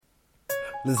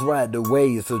Let's ride the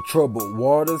waves of troubled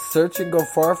waters, searching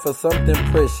afar for something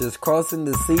precious, crossing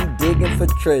the sea, digging for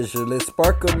treasure. Let's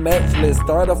spark a match, let's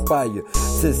start a fire,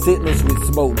 send signals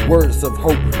with smoke, words of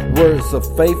hope, words of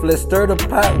faith. Let's stir the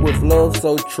pot with love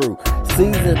so true,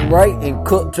 seasoned right and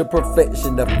cooked to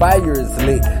perfection. The fire is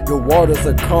lit, the waters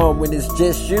are calm. When it's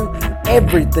just you,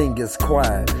 everything is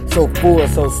quiet, so full,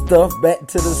 so stuffed. Back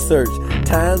to the search,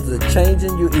 times are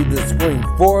changing. You either spring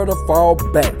forward or fall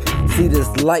back. See this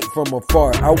light from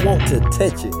afar, I want to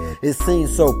touch it. It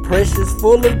seems so precious,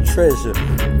 full of treasure.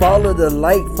 Follow the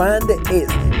light, find the it.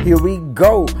 Here we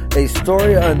go, a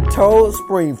story untold.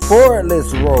 Spring forward,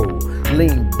 let's roll.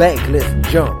 Lean back, let's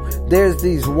jump. There's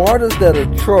these waters that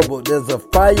are troubled. There's a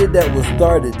fire that was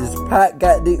started. This pot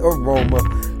got the aroma.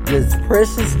 This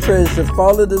precious treasure,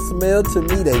 follow the smell to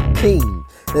meet a king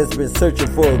that's been searching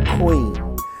for a queen.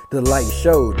 The light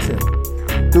showed him.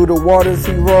 Through the waters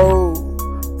he rode,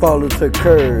 followed her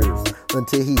curves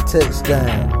until he touched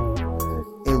down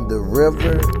in the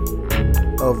river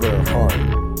of her heart.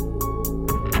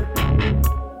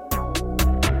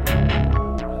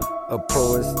 A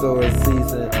Poet Story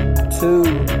Season 2.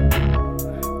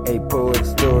 A Poet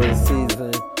Story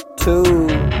Season 2.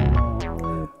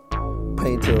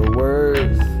 Painter of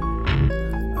words.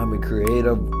 I'm a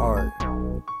creator of art.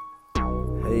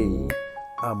 Hey,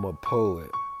 I'm a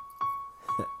poet.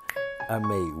 I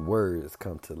made words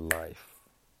come to life.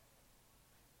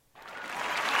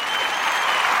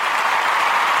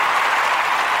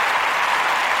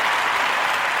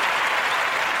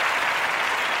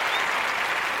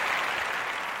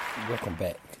 Welcome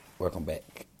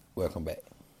back.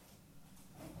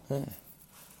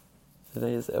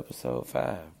 Today is episode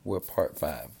 5. We're part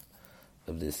 5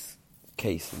 of this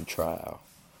case and trial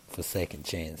for second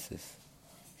chances.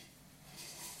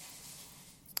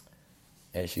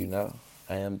 As you know,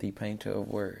 I am the painter of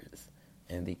words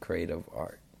and the creator of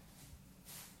art.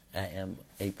 I am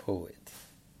a poet.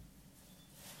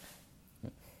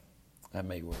 I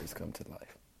make words come to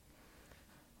life.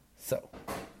 So,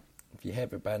 if you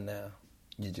haven't by now,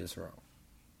 you're just wrong.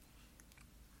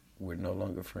 We're no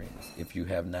longer friends. If you've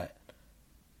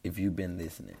been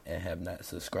listening and have not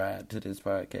subscribed to this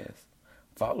podcast,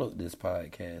 followed this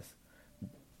podcast,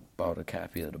 bought a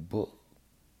copy of the book,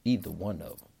 either one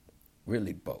of them,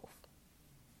 really both.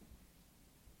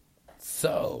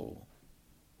 So,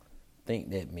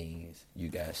 think that means you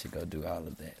guys should go do all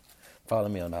of that. Follow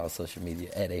me on all social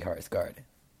media at A Heart's Garden.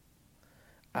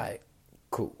 Alright,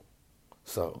 cool.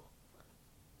 So,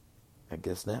 I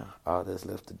guess now all that's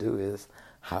left to do is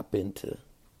hop into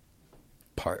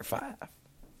part 5.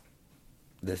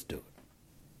 Let's do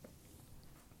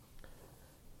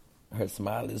it. Her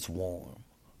smile is warm,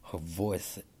 her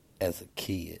voice as a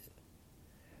kid,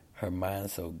 her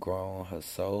mind so grown, her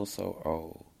soul so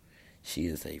old. She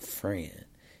is a friend.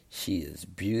 She is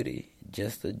beauty,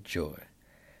 just a joy.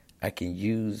 I can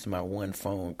use my one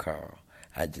phone call.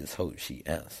 I just hope she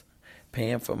answers.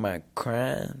 Paying for my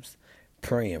crimes,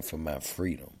 praying for my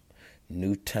freedom.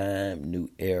 New time,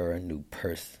 new era, new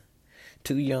person.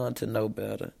 Too young to know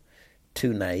better.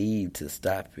 Too naive to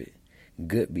stop it.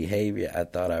 Good behavior, I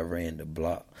thought I ran the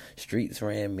block. Streets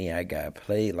ran me, I got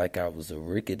played like I was a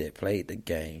rookie that played the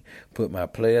game. Put my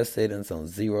player settings on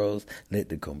zeros, let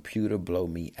the computer blow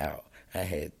me out. I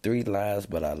had 3 lives,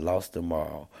 but I lost them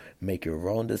all. Making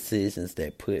wrong decisions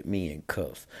that put me in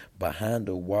cuffs. Behind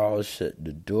the wall, shut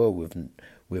the door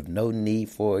with no need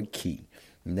for a key.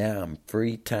 Now I'm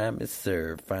free, time is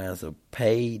served, fines are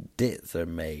paid, debts are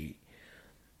made.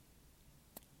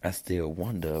 I still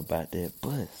wonder about that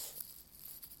bus.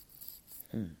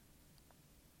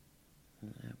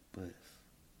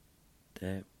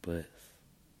 That bus.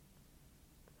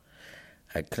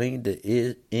 I cleaned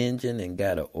the engine and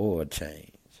got an oil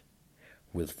change.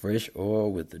 With fresh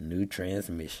oil with the new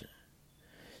transmission.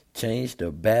 Changed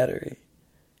the battery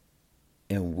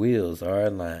and wheels are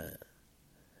aligned.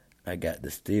 I got the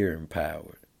steering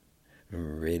powered.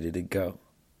 I'm ready to go.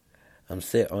 I'm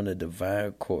set on a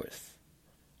divine course.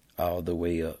 All the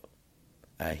way up.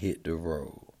 I hit the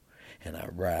road. And I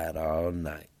ride all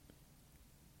night.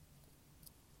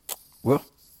 Well,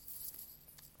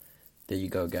 there you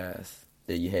go, guys.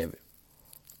 There you have it.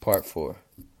 Part 4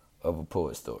 of A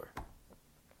Poet Story.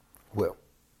 Well,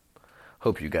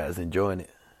 hope you guys enjoying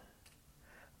it.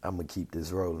 I'm going to keep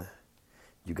this rolling.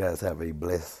 You guys have a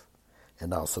blessed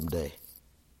and awesome day.